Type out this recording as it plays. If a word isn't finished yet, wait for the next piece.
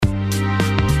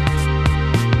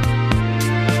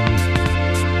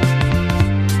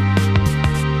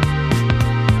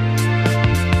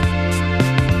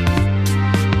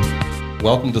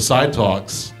Welcome to Side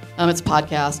Talks. It's a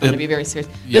podcast. I'm going to be very serious.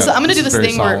 Yeah, I'm going to do this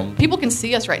thing solemn. where people can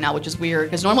see us right now, which is weird,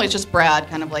 because normally it's just Brad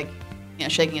kind of like,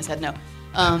 shaking his head no.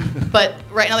 But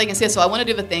right now they can see us, so I want to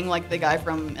do the thing like the guy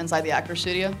from Inside the Actors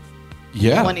Studio.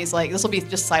 Yeah. When he's like, this will be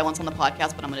just silence on the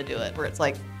podcast, but I'm going to do it, where it's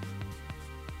like...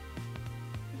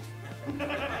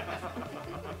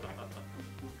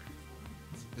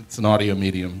 It's an audio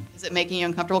medium. Is it making you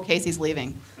uncomfortable? Casey's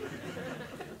leaving.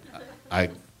 I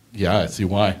see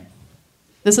why.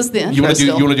 This is the intro. You want to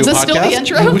do a podcast? Is this still the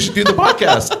intro? We should do the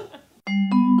podcast.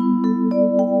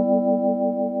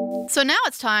 So now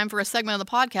it's time for a segment of the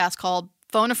podcast called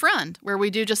Phone a Friend, where we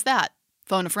do just that,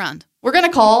 phone a friend. We're going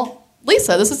to call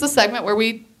Lisa. This is the segment where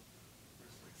we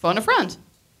phone a friend.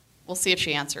 We'll see if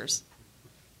she answers.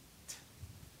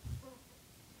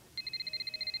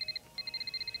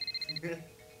 I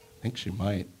think she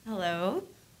might. Hello.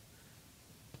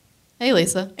 Hey,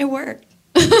 Lisa. It worked.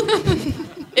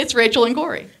 It's Rachel and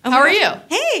Corey. Oh How are my you? gosh.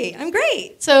 Hey, I'm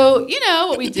great. So, you know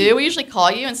what we do. We usually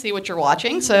call you and see what you're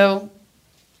watching. So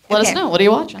let us Okay. know. What are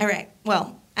you watching? All right.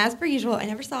 Well, as per usual, I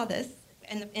never saw this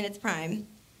in its prime.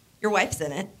 Your wife's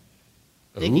in it.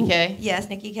 Nikki Ooh. K. Yes,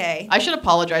 Nikki K. I should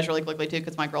apologize really quickly, too,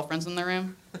 because my girlfriend's in the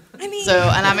room. I mean,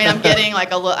 I'm getting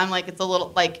like a little, I'm like, it's a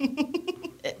little, like,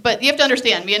 but you have to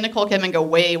understand, me and Nicole Kidman go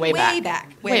way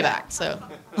back. Way back. So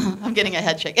I'm getting a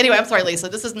head shake. Anyway, I'm sorry, Lisa.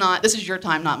 This is your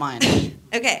time, not mine.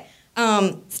 Okay.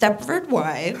 Stepford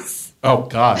Wives, Oh,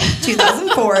 God.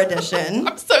 2004 edition.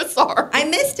 I'm so sorry. I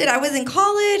missed it. I was in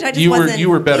college. I just You were- wasn't. you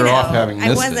were better off having I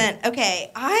missed it. wasn't.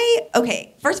 Okay.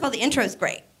 First of all, the intro is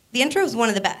great. The intro is one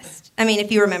of the best. I mean,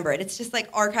 if you remember it, it's just like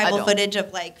I archival don't. footage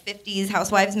of like 50s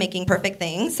housewives making perfect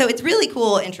things. So it's really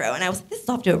cool intro. And I was like, this is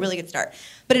off to a really good start.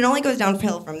 But it only goes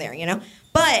downhill from there, you know?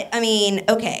 But, I mean,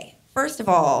 okay. First of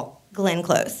all, Glenn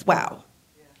Close. Wow.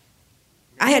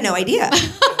 I had no idea.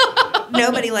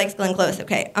 Nobody likes Glenn Close.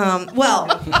 Okay. So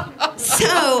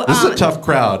This is a tough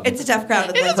crowd. it's a tough crowd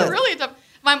with It Glenn is Close. really tough.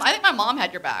 I think my mom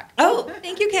had your back. Oh,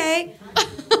 thank you, Kay.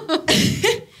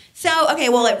 So, okay,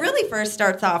 well, it really first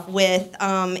starts off with,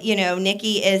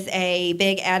 Nikki is a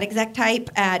big ad exec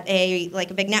type at a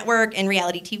big network, and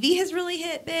reality TV has really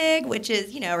hit big, which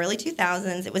is, early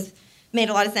 2000s. It made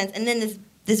a lot of sense. And then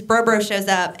this bro shows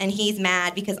up, and he's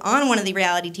mad because on one of the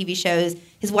reality TV shows,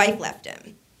 his wife left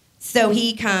him. So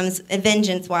he comes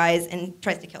vengeance-wise and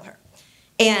tries to kill her.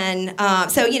 And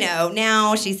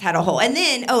now she's had a whole, and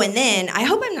then I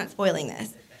hope I'm not spoiling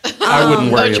this. I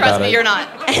wouldn't worry trust about me, it. you're not.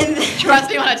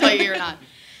 Trust me when I tell you you're not.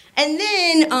 And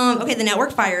then, the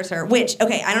network fires her, which,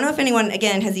 I don't know if anyone,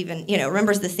 again, has even,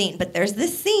 remembers the scene, but there's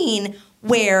this scene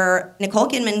where Nicole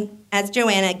Kidman, as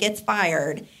Joanna, gets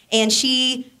fired, and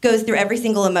she goes through every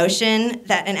single emotion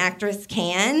that an actress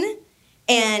can,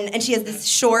 and she has this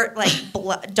short,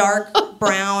 dark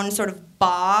brown sort of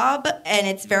bob, and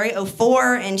it's very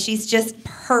 04, and she's just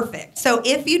perfect. So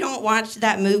if you don't watch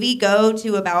that movie, go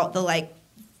to about the,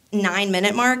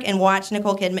 9-minute mark and watch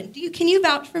Nicole Kidman. Can you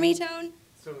vouch for me, Tone?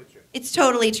 Totally true. It's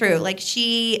totally true.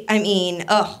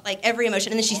 Every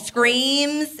emotion. And then she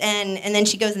screams, and then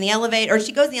she goes in the elevator, or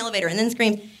she goes in the elevator and then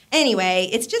screams. Anyway,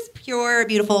 it's just pure,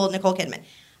 beautiful Nicole Kidman.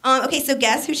 So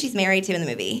guess who she's married to in the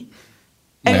movie?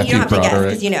 You Matthew don't have to guess,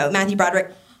 Broderick. because Matthew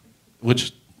Broderick.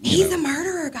 Which, He's a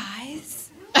murderer, guys.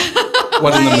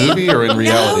 what, in the movie or in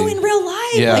reality? No, in real life.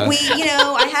 Yeah.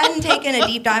 I hadn't taken a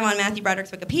deep dive on Matthew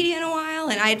Broderick's Wikipedia in a while,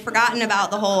 and I had forgotten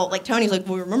about the whole, Tony's like,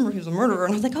 well, remember he's a murderer,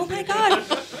 and I was like, oh my God.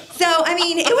 So,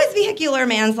 it was vehicular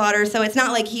manslaughter, so it's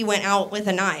not like he went out with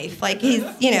a knife. He's,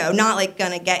 not,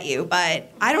 gonna get you, but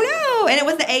I don't know. And it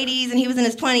was the 80s, and he was in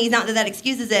his 20s, not that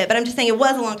excuses it, but I'm just saying it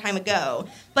was a long time ago.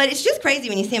 But it's just crazy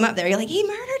when you see him up there. You're like, he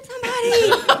murdered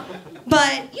somebody.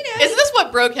 But, Isn't this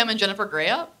what broke him and Jennifer Grey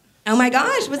up? oh my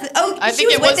gosh, was it? Oh, I she think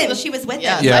was it with was him. the- She was with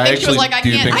Yeah. him. Yeah, I I think she was actually like, I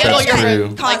do can't think handle that's your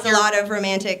true. Caused a lot of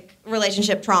romantic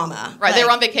relationship trauma. Right, they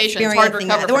were on vacation. It's hard to experiencing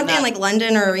recover that. Weren't from they in that.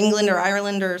 London or England or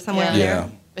Ireland or somewhere Yeah. in Yeah.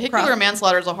 there? Vehicular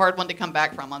manslaughter is a hard one to come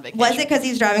back from on vacation. Was it because he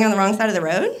was driving on the wrong side of the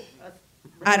road?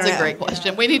 I don't That's know. a great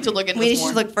question. We need to look into We this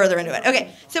should more. look further into it.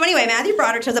 Okay, so anyway, Matthew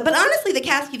Broderick shows up. But honestly, the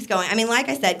cast keeps going. Like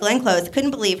I said, Glenn Close, couldn't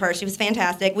believe her. She was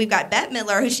fantastic. We've got Bette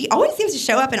Midler, who she always seems to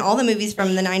show up in all the movies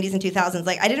from the 90s and 2000s.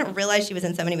 I didn't realize she was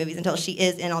in so many movies until she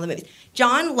is in all the movies.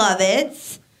 John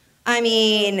Lovitz.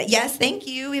 Yes, thank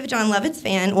you. We have a John Lovitz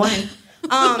fan. One.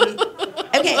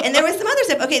 Okay, and there was some other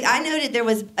stuff. Okay, I noted there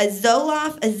was a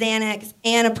Zoloft, a Xanax,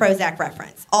 and a Prozac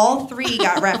reference. All three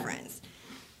got referenced.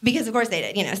 Because, of course, they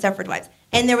did, Stepford Wives.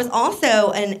 And there was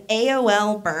also an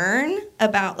AOL burn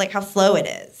about, how slow it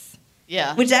is.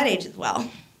 Yeah. Which that ages well.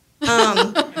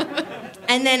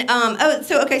 And then,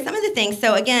 some of the things.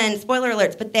 So, again, spoiler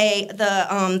alerts, but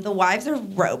the wives are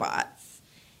robots.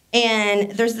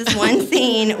 And there's this one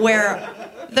scene where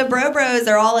the bros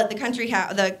are all at the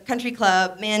country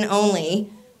club, men only,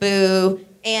 boo,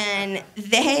 and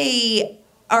they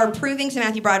are proving to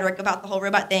Matthew Broderick about the whole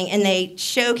robot thing, and they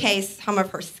showcase some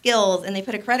of her skills, and they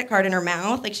put a credit card in her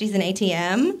mouth like she's an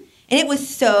ATM, and it was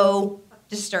so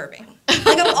disturbing.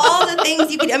 Like, of all the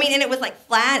things you could, and it was like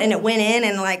flat, and it went in,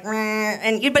 and like,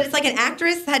 but it's like an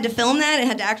actress had to film that and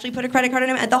had to actually put a credit card in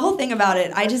it. The whole thing about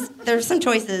it, there's some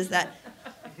choices that.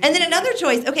 And then another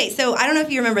choice, okay, so I don't know if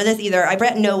you remember this either. I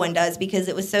bet no one does because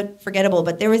it was so forgettable,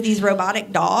 but there was these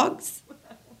robotic dogs.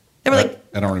 They were like,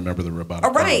 I don't remember the robotic.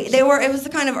 Oh, right. dogs. It was the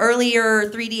kind of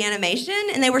earlier 3D animation,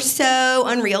 and they were so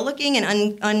unreal looking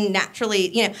and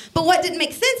unnaturally, But what didn't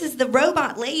make sense is the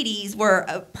robot ladies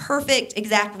were perfect,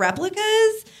 exact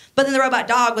replicas, but then the robot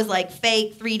dog was like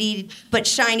fake 3D, but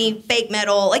shiny, fake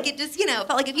metal. Like, it just, felt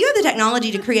like if you have the technology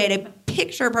to create a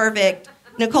picture perfect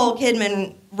Nicole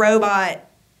Kidman robot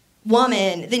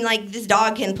woman, then like this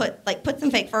dog can put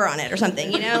some fake fur on it or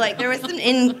something, Like, there was some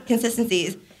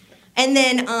inconsistencies. And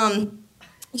then,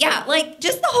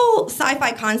 just the whole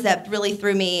sci-fi concept really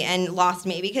threw me and lost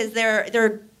me because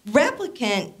they're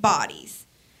replicant bodies.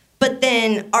 But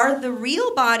then, are the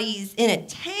real bodies in a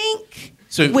tank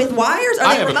with wires?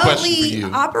 Are they remotely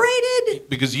operated?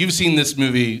 Because you've seen this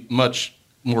movie much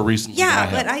more recently than I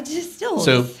have. Yeah, but I just still...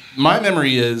 So my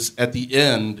memory is, at the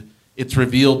end, it's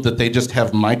revealed that they just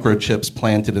have microchips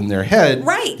planted in their head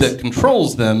that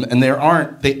controls them, and they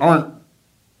aren't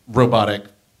robotic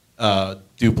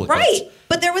duplicates. Right,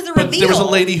 but there was a reveal. But there was a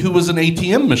lady who was an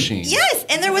ATM machine. Yes,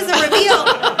 and there was a reveal.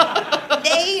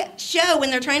 They show,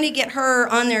 when they're trying to get her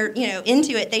on their,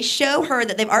 into it, they show her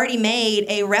that they've already made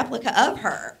a replica of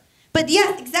her. But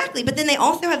yes, exactly. But then they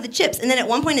also have the chips. And then at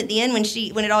one point at the end, when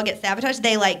it all gets sabotaged,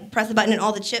 they like press a button and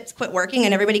all the chips quit working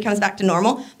and everybody comes back to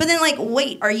normal. But then like,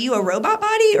 wait, are you a robot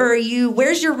body or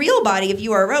where's your real body if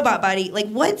you are a robot body? Like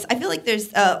I feel like they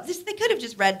could have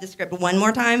just read the script one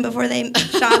more time before they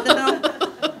shot the film.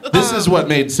 This is what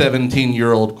made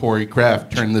 17-year-old Corey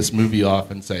Kraft turn this movie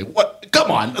off and say, "What?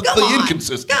 Come on, the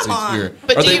inconsistencies here.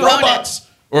 But are they robots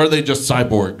or are they just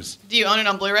cyborgs?" Do you own it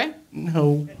on Blu-ray?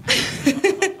 No.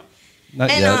 Not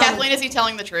yet. Kathleen, is he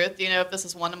telling the truth? Do you know if this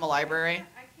is one in the library?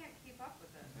 I can't keep up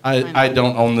with it. I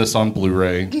don't own this on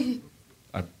Blu-ray.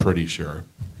 I'm pretty sure.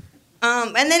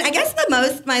 And then I guess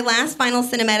my last final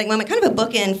cinematic moment, kind of a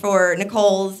bookend for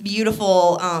Nicole's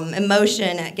beautiful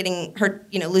emotion at getting her,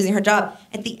 losing her job.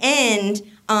 At the end,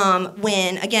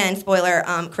 when, again, spoiler,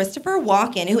 Christopher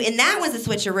Walken, and that was a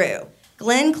switcheroo.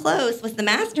 Glenn Close was the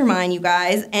mastermind, you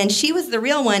guys, and she was the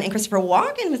real one, and Christopher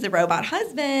Walken was the robot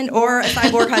husband, or a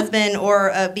cyborg husband,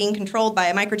 or being controlled by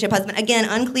a microchip husband. Again,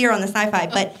 unclear on the sci-fi,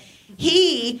 but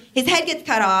his head gets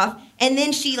cut off, and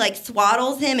then she like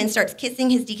swaddles him and starts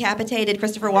kissing his decapitated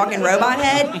Christopher Walken robot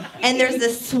head, and there's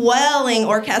this swelling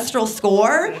orchestral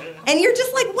score, and you're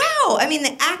just like, wow. I mean,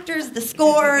 the actors, the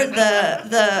score,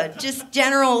 the just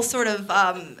general sort of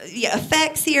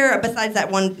effects here, besides that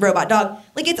one robot dog,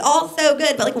 like it's all so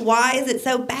good, but like why is it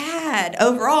so bad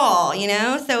overall,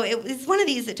 So it's one of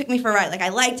these that took me for a ride. Like I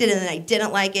liked it and then I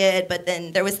didn't like it, but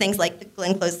then there was things like the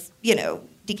Glenn Close,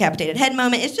 decapitated head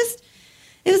moment.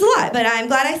 It was a lot, but I'm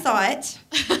glad I saw it.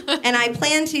 And I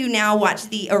plan to now watch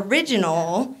the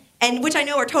original, and which I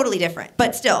know are totally different,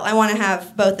 but still, I want to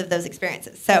have both of those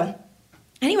experiences. So,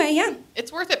 anyway, yeah.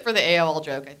 It's worth it for the AOL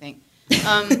joke, I think.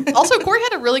 Also, Corey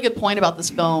had a really good point about this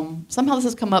film. Somehow this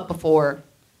has come up before.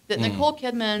 That Nicole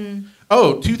Kidman...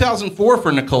 Oh, 2004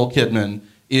 for Nicole Kidman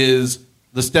is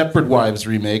the Stepford Wives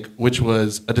remake, which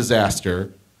was a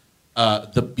disaster.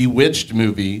 The Bewitched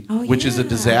movie, which is a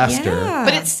disaster. Yeah.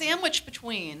 But it's sandwiched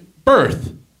between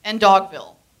Birth and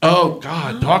Dogville. Oh,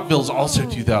 God. Dogville's also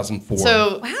 2004.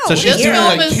 So, so she's doing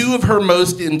film like two of her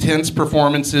most intense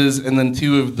performances and then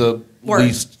two of the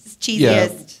cheesiest. Yeah,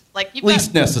 like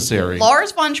least necessary.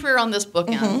 Lars von Trier on this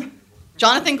bookend.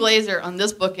 Jonathan Glazer on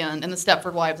this bookend, and the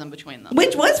Stepford Wives in between them.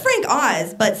 Which was Frank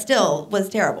Oz, but still was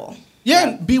terrible.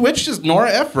 Yeah, Bewitched is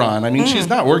Nora Ephron. I mean, she's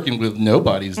not working with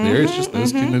nobodies there. It's just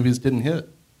those two movies didn't hit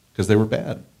because they were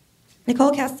bad. Nicole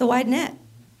casts a wide net.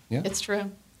 Yeah, it's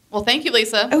true. Well, thank you,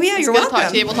 Lisa. Oh, yeah, you're welcome.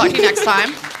 Talk to you. We'll talk to you next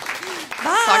time.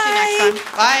 Bye. Talk to you next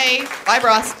time. Bye. Bye,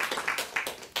 Bros.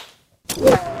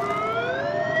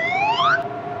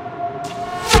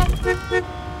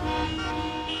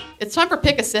 It's time for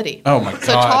Pick a City. Oh, my God.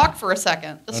 So talk for a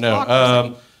second. Just talk for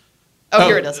a second.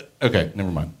 Here it is. Okay,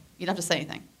 never mind. You don't have to say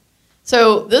anything.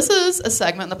 So this is a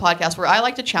segment in the podcast where I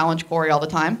like to challenge Corey all the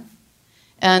time.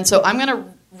 And so I'm going to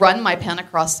run my pen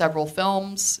across several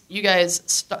films. You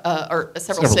guys, or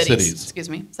several cities. Excuse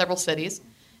me, several cities.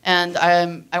 And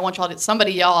I want y'all to,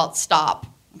 somebody yell out, stop,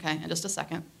 okay, in just a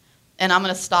second. and I'm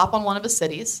going to stop on one of his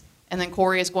cities, and then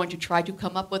Corey is going to try to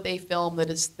come up with a film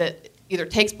that either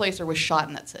takes place or was shot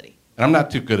in that city. And I'm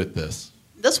not too good at this.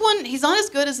 This one, he's not as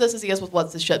good as this as he is with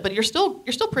What's the Shit, but you're still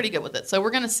pretty good with it. So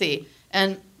we're going to see.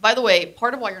 And by the way,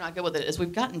 part of why you're not good with it is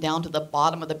we've gotten down to the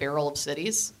bottom of the barrel of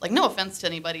cities. Like, no offense to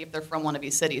anybody if they're from one of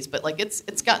these cities, but like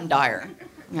it's gotten dire.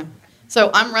 Yeah.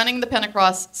 So I'm running the pen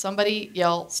across. Somebody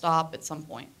yell stop at some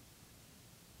point.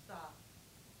 Stop.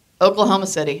 Oklahoma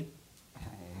City.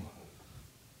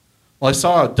 Well, I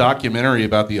saw a documentary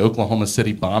about the Oklahoma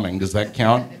City bombing. Does that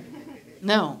count?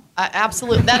 No,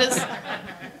 absolutely.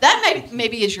 That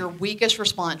maybe is your weakest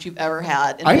response you've ever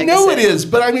had. I know it is,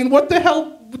 but I mean, what the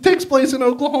hell takes place in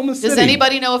Oklahoma City? Does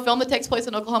anybody know a film that takes place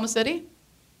in Oklahoma City?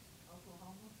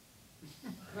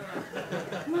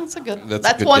 Well, that's a good.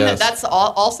 That's one guess. That's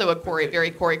also a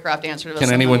very choreographed answer to this.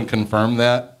 Can anyone confirm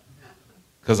that?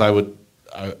 Because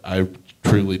I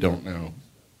truly don't know.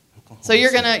 So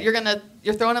you're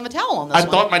throwing in the towel on this one.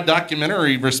 I thought my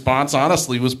documentary response,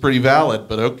 honestly, was pretty valid,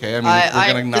 but okay. I mean,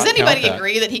 we're going to not does anybody count that.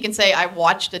 agree that he can say, I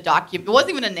watched a documentary? It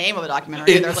wasn't even a name of a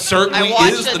documentary. It certainly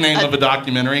is the name of a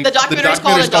documentary. The documentary's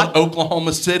called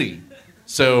Oklahoma City.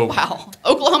 So wow.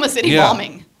 Oklahoma City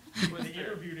bombing. When they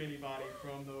interviewed anybody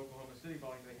from the Oklahoma City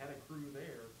bombing, they had a crew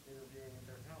there interviewing at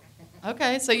their house.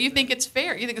 Okay, so you think it's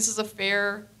fair. You think this is a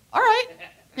fair... All right.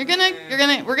 We're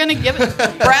gonna give it.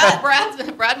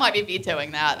 Brad might be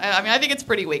vetoing that. I mean, I think it's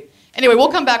pretty weak. Anyway, we'll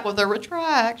come back with the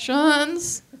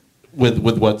retractions. With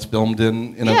what's filmed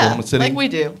in Oklahoma City, like we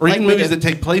do, or even movies that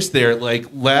take place there. Like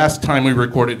last time we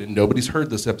recorded, and nobody's heard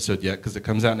this episode yet because it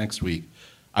comes out next week.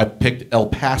 I picked El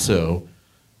Paso,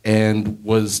 and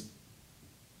was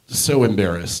so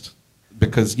embarrassed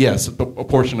because yes, a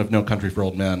portion of No Country for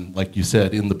Old Men, like you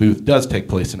said, in the booth does take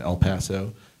place in El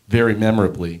Paso, very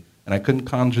memorably. And I couldn't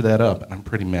conjure that up, and I'm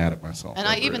pretty mad at myself. And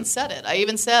I even said it. I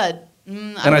even said,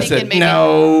 I said,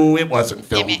 no, it wasn't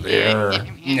filmed there.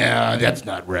 No, that's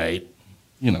not right.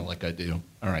 You know, like I do.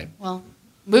 All right. Well,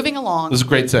 moving along. This is a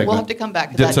great segment. We'll have to come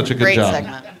back to Did that such a good great job.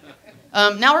 segment.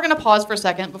 Now we're going to pause for a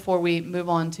second before we move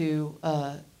on to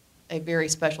a very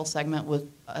special segment with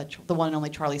the one and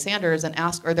only Charlie Sanders and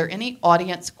ask, are there any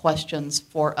audience questions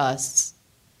for us?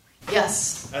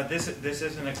 Yes. This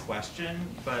isn't a question,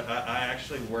 but I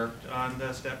actually worked on the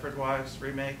Stepford Wives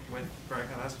remake with Brian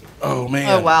Kalaski. Oh, man.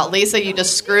 Oh, wow. Lisa, you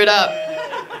just screwed up.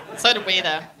 So did we,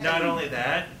 though. Not only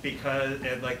that, because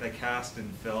at like the cast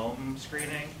and film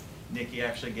screening, Nikki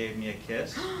actually gave me a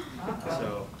kiss.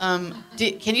 So.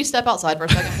 Can you step outside for a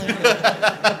second,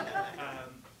 please?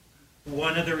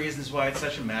 One of the reasons why it's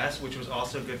such a mess, which was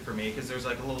also good for me, because there's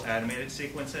like a little animated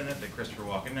sequence in it that Christopher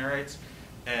Walken narrates.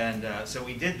 And so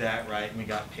we did that, right, and we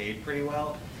got paid pretty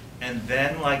well. And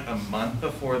then, like a month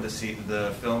before the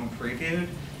film previewed,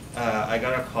 I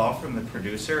got a call from the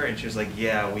producer, and she was like,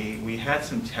 yeah, we had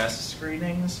some test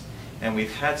screenings, and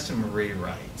we've had some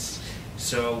rewrites.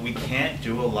 So we can't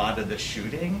do a lot of the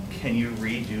shooting. Can you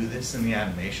redo this in the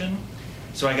animation?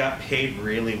 So I got paid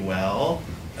really well.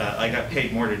 I got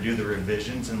paid more to do the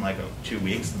revisions in like 2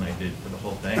 weeks than I did for the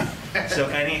whole thing. So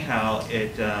anyhow,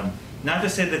 it... not to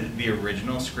say that the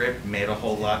original script made a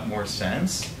whole lot more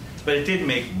sense, but it did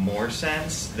make more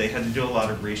sense. They had to do a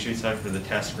lot of reshoots after the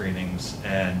test screenings,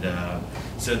 and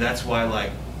so that's why,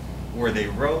 like, were they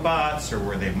robots or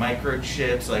were they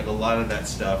microchips? Like, a lot of that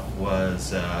stuff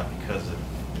was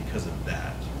because of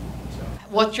that. So.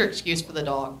 What's your excuse for the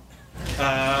dog?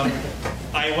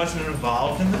 I wasn't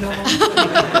involved in the dog.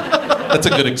 That's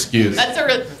a good excuse.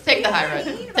 Take the high road.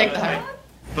 Take the high road.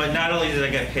 But not only did I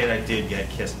get paid, I did get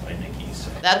kissed by Nikki.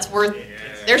 So. That's worth. Yeah.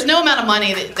 There's no amount of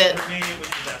money that. For me, it was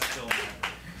the best film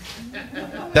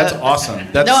ever. That's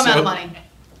awesome. That's no amount of money.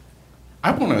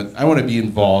 I want to be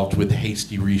involved with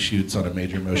hasty reshoots on a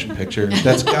major motion picture.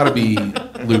 That's got to be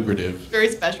lucrative. Very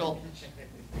special.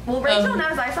 Well, Rachel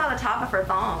knows I saw the top of her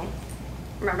thong.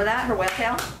 Remember that? Her web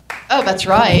tail? Oh, that's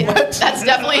right. That's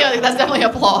definitely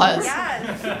applause.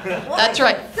 Yes. Well, that's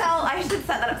right. So I should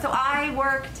set that up. So I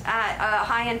worked at a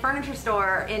high-end furniture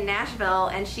store in Nashville,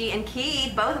 and she and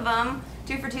Keith, both of them,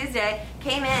 2 for Tuesday,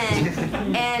 came in,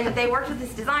 and they worked with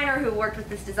this designer who worked with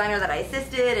this designer that I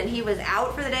assisted, and he was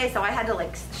out for the day, so I had to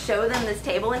like show them this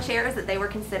table and chairs that they were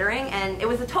considering, and it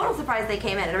was a total surprise they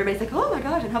came in, and everybody's like, oh my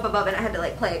gosh, and hub above, and I had to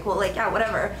like play it cool, like, yeah,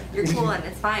 whatever, you're cool and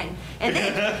it's fine. And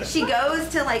then she goes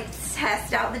to like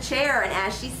test out the chair, and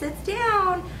as she sits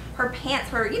down, her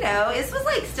pants were, this was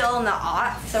like still in the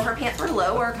aughts, so her pants were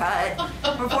lower cut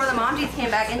before the mom jeans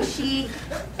came back, and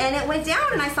it went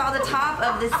down, and I saw the top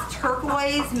of this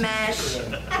turquoise mesh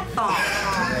thong,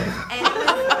 and it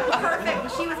was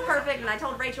perfect. She was perfect, and I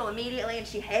told Rachel immediately, and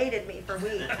she hated me for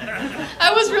weeks.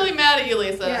 I was really mad at you,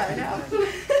 Lisa. Yeah, I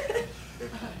know.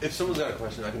 If someone's got a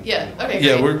question, I can. Yeah. Okay.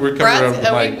 Yeah, great. we're coming around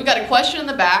the mic. We've got a question in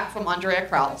the back from Andrea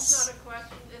Kraus. It's not a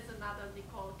question. It's another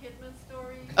Nicole Kidman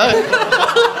story.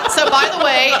 So, by the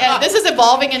way, and this is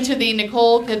evolving into the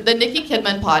Nikki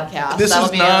Kidman podcast. This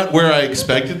is not where I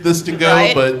expected this to go,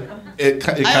 Right? but it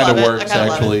kind of works,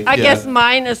 actually. I guess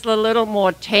mine is a little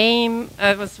more tame.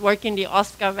 I was working the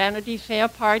Oscar Vanity Fair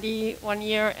party one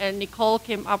year, and Nicole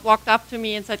walked up to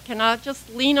me and said, "Can I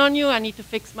just lean on you? I need to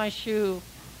fix my shoe."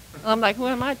 And I'm like, who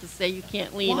am I to say you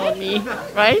can't lean on me,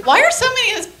 right? Why are so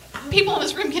many people in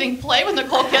this room getting play with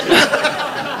Nicole Kidman?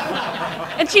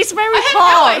 And she's very I had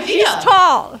tall. no idea. She's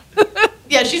tall.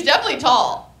 Yeah, she's definitely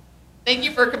tall. Thank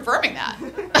you for confirming that.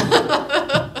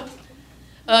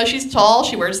 She's tall,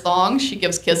 she wears thongs, she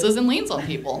gives kisses and leans on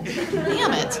people.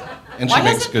 Damn it. And she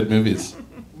makes good movies.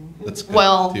 That's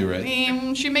good too,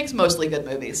 right? She makes mostly good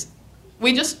movies.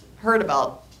 We just heard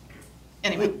about...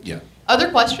 Anyway. Yeah. Other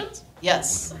questions?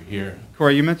 Yes. Over here.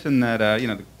 Corey, you mentioned that,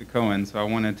 the Coens, so I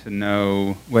wanted to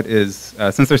know what is,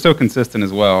 since they're so consistent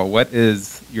as well, what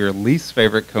is your least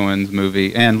favorite Coens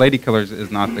movie? And Lady Killers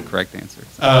is not the correct answer.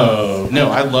 So. Oh,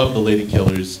 no, I love the Lady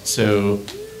Killers. So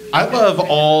I love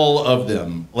all of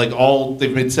them.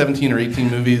 They've made 17 or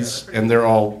 18 movies, and they're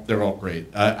all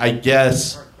great. I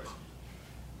guess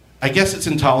it's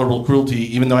Intolerable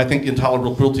Cruelty, even though I think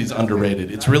Intolerable Cruelty is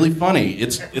underrated. It's really funny.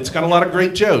 It's got a lot of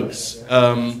great jokes.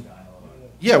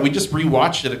 Yeah, we just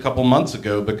rewatched it a couple months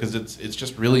ago because it's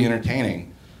just really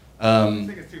entertaining. I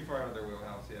think it's too far out of their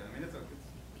wheelhouse. Yeah, I mean it's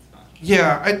fine.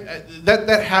 Yeah,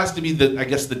 that has to be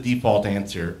the default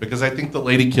answer, because I think The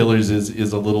Lady Killers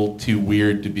is a little too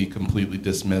weird to be completely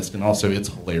dismissed, and also it's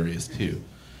hilarious too.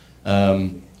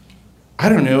 I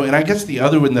don't know, and I guess the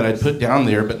other one that I'd put down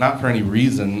there, but not for any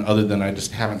reason other than I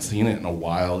just haven't seen it in a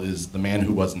while, is The Man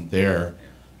Who Wasn't There.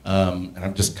 And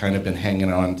I've just kind of been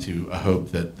hanging on to a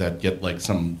hope that get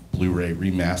some Blu-ray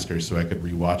remaster so I could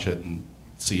rewatch it and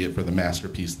see it for the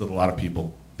masterpiece that a lot of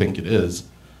people think it is.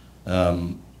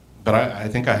 But I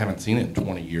think I haven't seen it in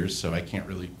 20 years, so I can't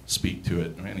really speak to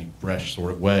it in any fresh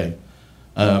sort of way.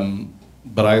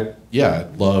 But I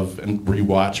love and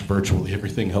rewatch virtually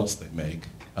everything else they make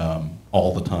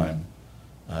all the time,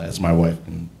 as my wife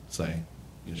can say.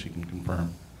 She can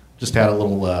confirm. Just had a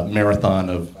little marathon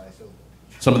of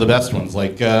some of the best ones,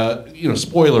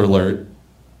 spoiler alert,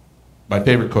 my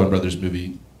favorite Coen Brothers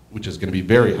movie, which is going to be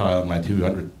very high on my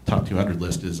top 200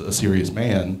 list, is A Serious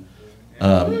Man,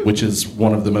 which is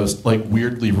one of the most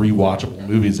weirdly rewatchable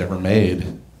movies ever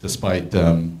made, despite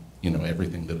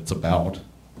everything that it's about,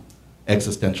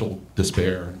 existential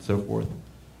despair and so forth.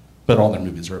 But all their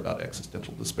movies are about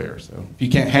existential despair, so if you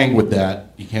can't hang with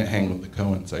that, you can't hang with the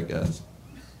Coens, I guess.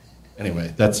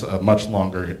 Anyway, that's a much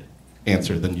longer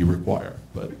answer than you require,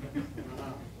 but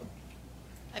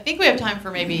I think we have time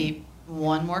for maybe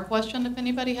one more question if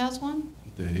anybody has one.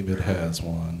 David has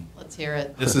one. Let's hear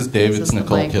it. This is David's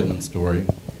Nicole Kidman story.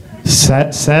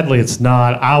 Sadly, it's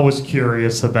not. I was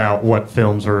curious about what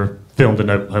films are filmed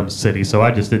in Oklahoma City, so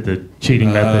I just did the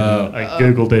cheating method. And I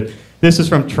Googled it. This is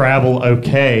from Travel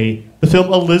OK. The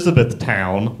film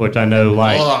Elizabethtown, which I know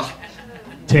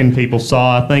 10 people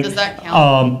saw, I think. Does that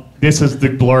count? This is the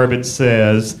blurb. It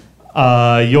says,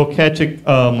 you'll catch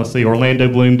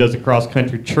Orlando Bloom does a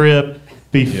cross-country trip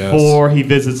before he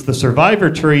visits the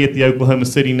survivor tree at the Oklahoma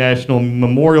City National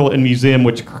Memorial and Museum,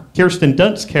 which Kirsten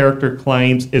Dunst's character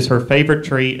claims is her favorite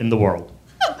tree in the world.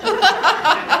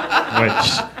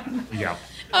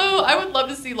 Oh, I would love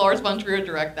to see Lars von Trier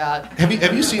direct that.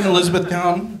 Have you seen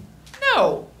Elizabethtown?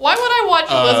 No. Why would I watch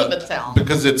Elizabethtown?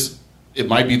 Because it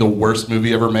might be the worst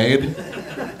movie ever made.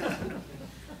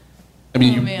 I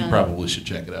mean, you probably should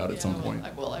check it out at some point.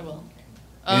 I will.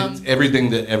 It's everything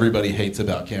that everybody hates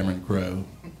about Cameron Crowe,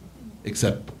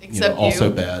 except also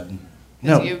bad.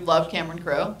 No, you love Cameron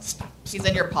Crowe. Stop. He's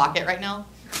in your pocket right now.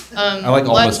 I like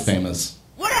Almost Famous.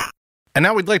 And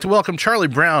now we'd like to welcome Charlie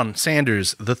Brown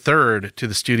Sanders III to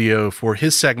the studio for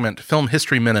his segment, Film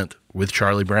History Minute with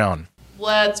Charlie Brown.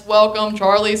 Let's welcome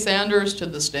Charlie Sanders to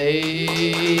the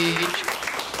stage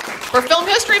for Film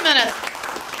History Minute.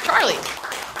 Charlie.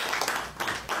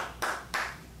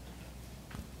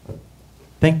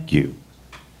 Thank you.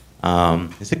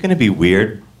 Is it going to be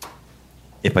weird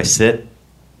if I sit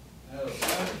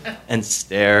and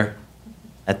stare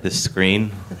at this screen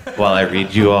while I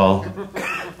read you all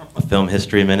a Film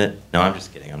History Minute? No, I'm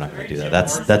just kidding. I'm not going to do that.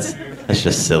 That's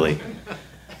just silly.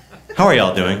 How are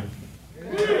y'all doing?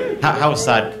 How is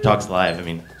Side Talks Live? I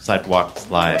mean, Sidewalks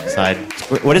Live.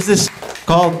 What is this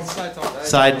called?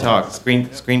 Side Talk.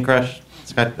 Screen Crush?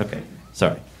 Okay,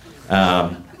 sorry.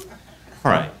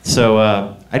 All right, so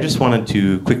I just wanted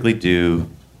to quickly do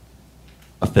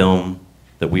a film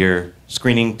that we're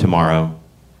screening tomorrow.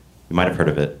 You might have heard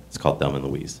of it. It's called Thelma and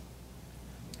Louise.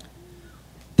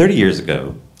 30 years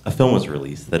ago, a film was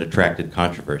released that attracted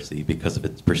controversy because of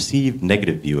its perceived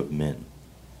negative view of men.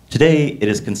 Today, it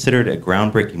is considered a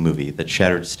groundbreaking movie that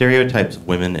shattered stereotypes of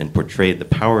women and portrayed the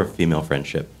power of female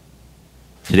friendship.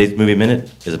 Today's Movie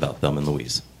Minute is about Thelma and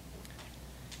Louise.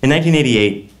 In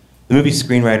 1988, the movie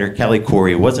screenwriter Callie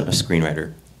Khouri wasn't a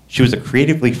screenwriter. She was a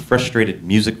creatively frustrated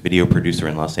music video producer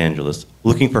in Los Angeles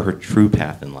looking for her true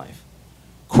path in life.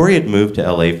 Khouri had moved to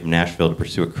LA from Nashville to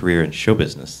pursue a career in show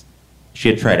business. She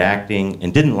had tried acting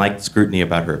and didn't like the scrutiny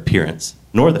about her appearance,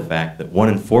 nor the fact that 1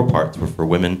 in 4 parts were for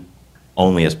women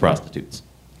only as prostitutes.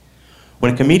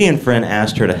 When a comedian friend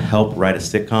asked her to help write a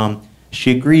sitcom,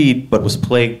 she agreed but was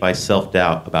plagued by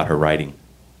self-doubt about her writing,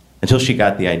 until she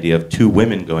got the idea of 2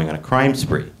 women going on a crime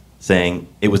spree, saying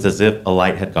it was as if a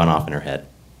light had gone off in her head.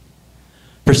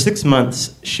 For 6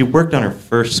 months, she worked on her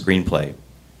first screenplay.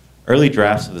 Early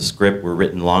drafts of the script were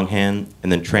written longhand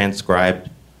and then transcribed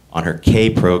on her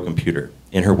K-Pro computer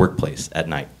in her workplace at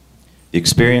night. The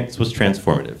experience was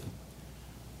transformative.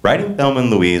 Writing Thelma and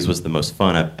Louise was the most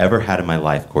fun I've ever had in my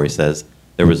life, Khouri says.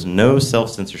 There was no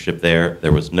self-censorship there.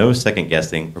 There was no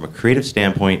second-guessing. From a creative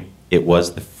standpoint, it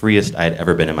was the freest I had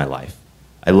ever been in my life.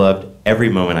 I loved every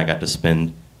moment I got to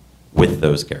spend with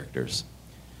those characters.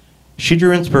 She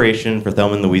drew inspiration for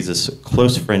Thelma and Louise's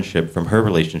close friendship from her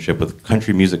relationship with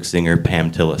country music singer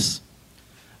Pam Tillis.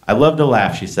 I love to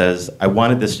laugh, she says. I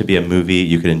wanted this to be a movie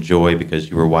you could enjoy because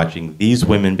you were watching these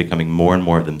women becoming more and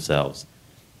more of themselves.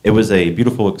 It was a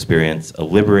beautiful experience, a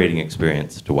liberating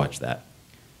experience to watch that.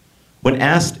 When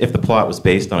asked if the plot was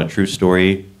based on a true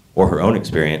story or her own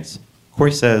experience,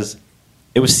 Khouri says,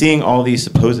 it was seeing all these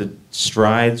supposed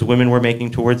strides women were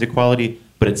making towards equality,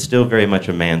 but it's still very much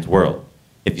a man's world.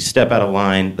 If you step out of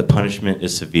line, the punishment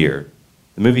is severe.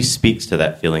 The movie speaks to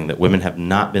that feeling that women have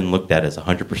not been looked at as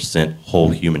 100% whole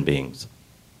human beings.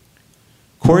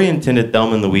 Khouri intended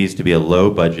Thelma and Louise to be a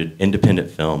low-budget,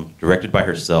 independent film directed by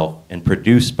herself and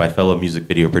produced by fellow music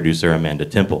video producer Amanda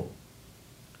Temple.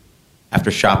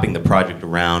 After shopping the project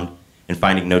around and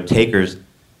finding no takers,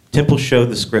 Temple showed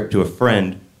the script to a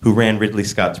friend who ran Ridley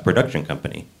Scott's production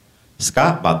company.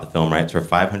 Scott bought the film rights for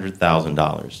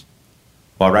 $500,000.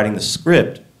 While writing the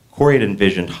script, Khouri had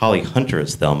envisioned Holly Hunter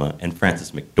as Thelma and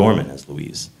Frances McDormand as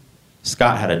Louise.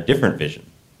 Scott had a different vision,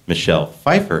 Michelle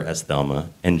Pfeiffer as Thelma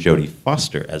and Jodie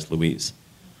Foster as Louise.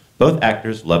 Both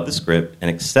actors loved the script and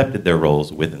accepted their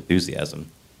roles with enthusiasm.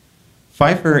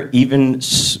 Pfeiffer even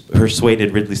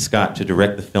persuaded Ridley Scott to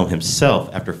direct the film himself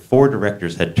after 4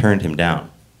 directors had turned him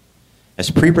down. As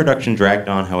pre-production dragged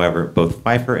on, however, both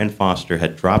Pfeiffer and Foster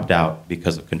had dropped out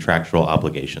because of contractual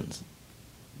obligations.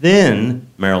 Then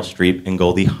Meryl Streep and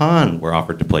Goldie Hawn were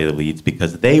offered to play the leads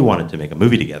because they wanted to make a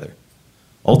movie together.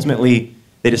 Ultimately,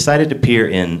 they decided to appear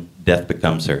in Death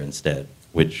Becomes Her instead,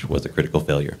 which was a critical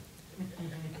failure.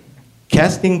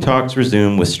 Casting talks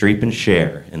resumed with Streep and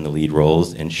Cher in the lead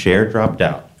roles, and Cher dropped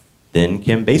out. Then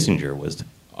Kim Basinger was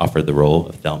offered the role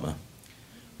of Thelma.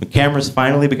 When cameras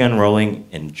finally began rolling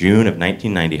in June of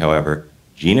 1990, however,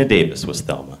 Geena Davis was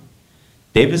Thelma.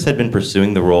 Davis had been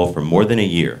pursuing the role for more than a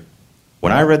year.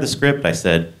 When I read the script, I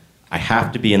said, I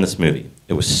have to be in this movie.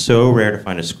 It was so rare to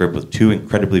find a script with 2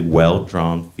 incredibly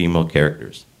well-drawn female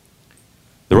characters.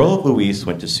 The role of Louise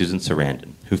went to Susan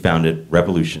Sarandon, who founded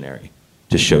Revolutionary,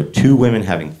 to show 2 women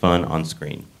having fun on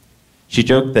screen. She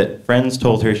joked that friends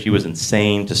told her she was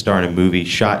insane to star in a movie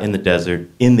shot in the desert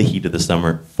in the heat of the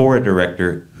summer for a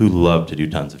director who loved to do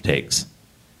tons of takes.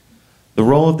 The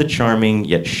role of the charming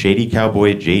yet shady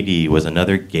cowboy J.D. was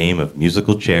another game of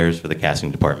musical chairs for the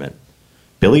casting department.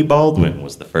 Billy Baldwin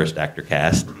was the first actor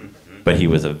cast, but he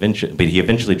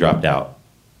eventually dropped out.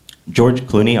 George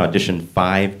Clooney auditioned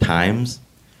 5 times.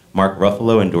 Mark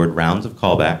Ruffalo endured rounds of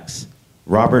callbacks.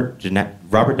 Robert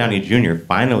Downey Jr.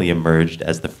 finally emerged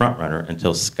as the frontrunner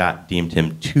until Scott deemed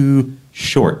him too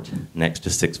short next to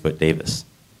 6-foot Davis.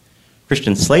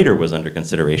 Christian Slater was under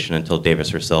consideration until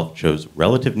Davis herself chose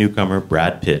relative newcomer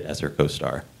Brad Pitt as her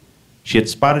co-star. She had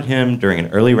spotted him during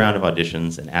an early round of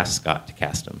auditions and asked Scott to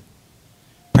cast him.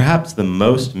 Perhaps the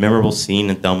most memorable scene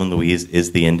in Thelma and Louise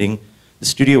is the ending. The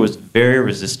studio was very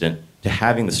resistant to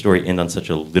having the story end on such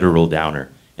a literal downer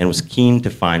and was keen to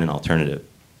find an alternative.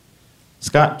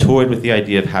 Scott toyed with the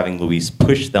idea of having Louise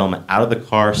push Thelma out of the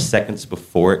car seconds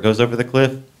before it goes over the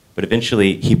cliff, but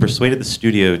eventually he persuaded the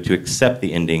studio to accept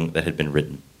the ending that had been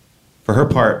written. For her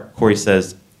part, Khouri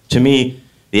says, to me,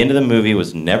 the end of the movie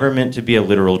was never meant to be a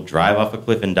literal drive off a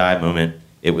cliff and die moment.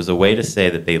 It was a way to say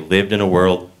that they lived in a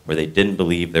world where they didn't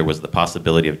believe there was the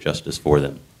possibility of justice for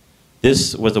them.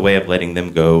 This was a way of letting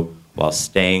them go while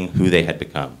staying who they had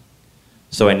become.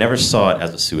 so I never saw it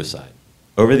as a suicide.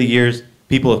 Over the years,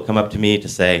 people have come up to me to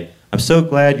say, "I'm so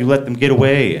glad you let them get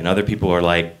away," and other people are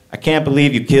like, "I can't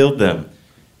believe you killed them."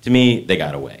 To me, they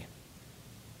got away.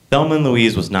 Thelma and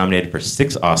Louise was nominated for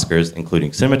 6 Oscars,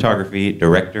 including cinematography,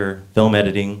 director, film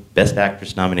editing, Best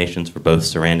Actress nominations for both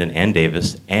Sarandon and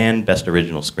Davis, and Best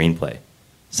Original Screenplay.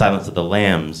 Silence of the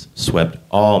Lambs swept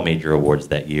all major awards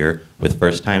that year, with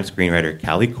first-time screenwriter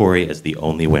Callie Corey as the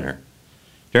only winner.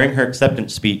 During her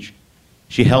acceptance speech,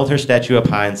 she held her statue up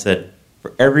high and said,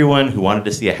 "For everyone who wanted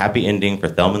to see a happy ending for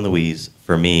Thelma and Louise,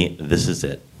 for me, this is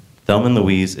it. Thelma and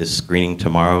Louise is screening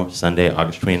tomorrow, Sunday,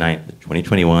 August 29th,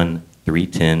 2021,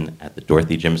 3:10 at the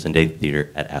Dorothy Jemison Day Theater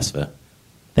at ASFA."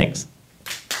 Thanks.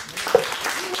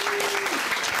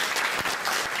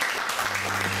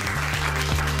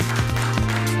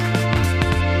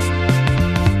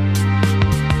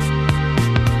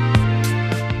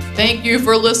 Thank you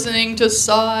for listening to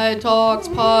Side Talks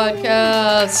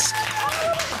Podcast.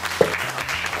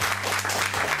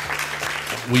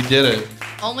 We did it.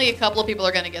 Only a couple of people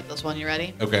are going to get this one. You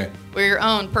ready? Okay. We're your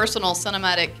own personal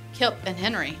cinematic Kip and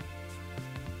Henry.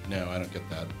 No, I don't get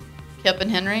that. Kip and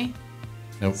Henry?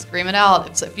 Nope. Scream it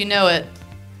out if you know it.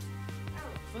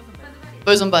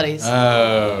 Bosom Buddies.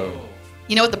 Oh.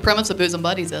 You know what the premise of Bosom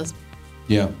Buddies is?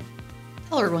 Yeah.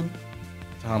 Tell everyone.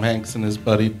 Tom Hanks and his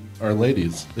buddy are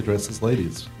ladies. They dress as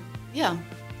ladies. Yeah.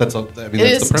 That's all. I mean,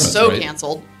 It that's is the premise, so right?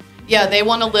 canceled. Yeah, they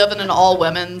want to live in an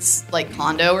all-women's like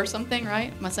condo or something,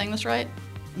 right? Am I saying this right?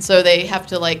 And so they have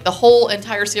to the whole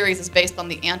entire series is based on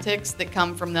the antics that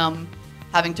come from them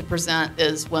having to present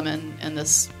as women in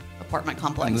this apartment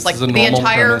complex. And this Like is a the normal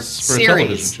entire premise for a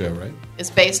television series show, right?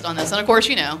 is based on this. And of course,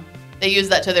 they use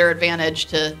that to their advantage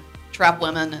to trap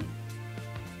women and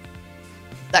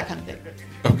that kind of thing.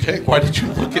 Okay, why did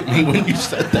you look at me when you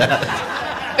said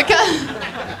that?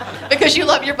 Because you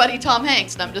love your buddy Tom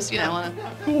Hanks, and I'm just, want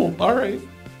to... Cool, all right.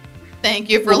 Thank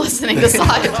you for listening to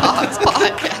Side Talks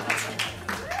Podcast.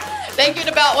 Thank you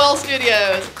to Boutwell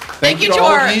Studios. Thank you to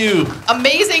all our of you.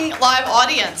 amazing live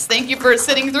audience. Thank you for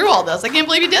sitting through all this. I can't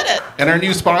believe you did it. And our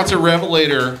new sponsor,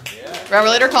 Revelator.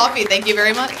 Revelator Coffee, thank you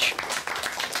very much.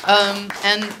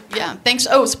 Thanks.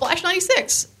 Oh, Splash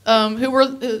 96, who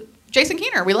were Jason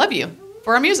Keener. We love you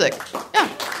for our music. Yeah.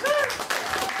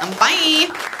 Bye.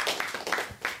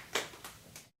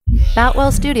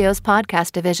 Boutwell Studios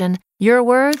Podcast Division. Your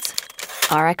words,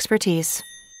 our expertise.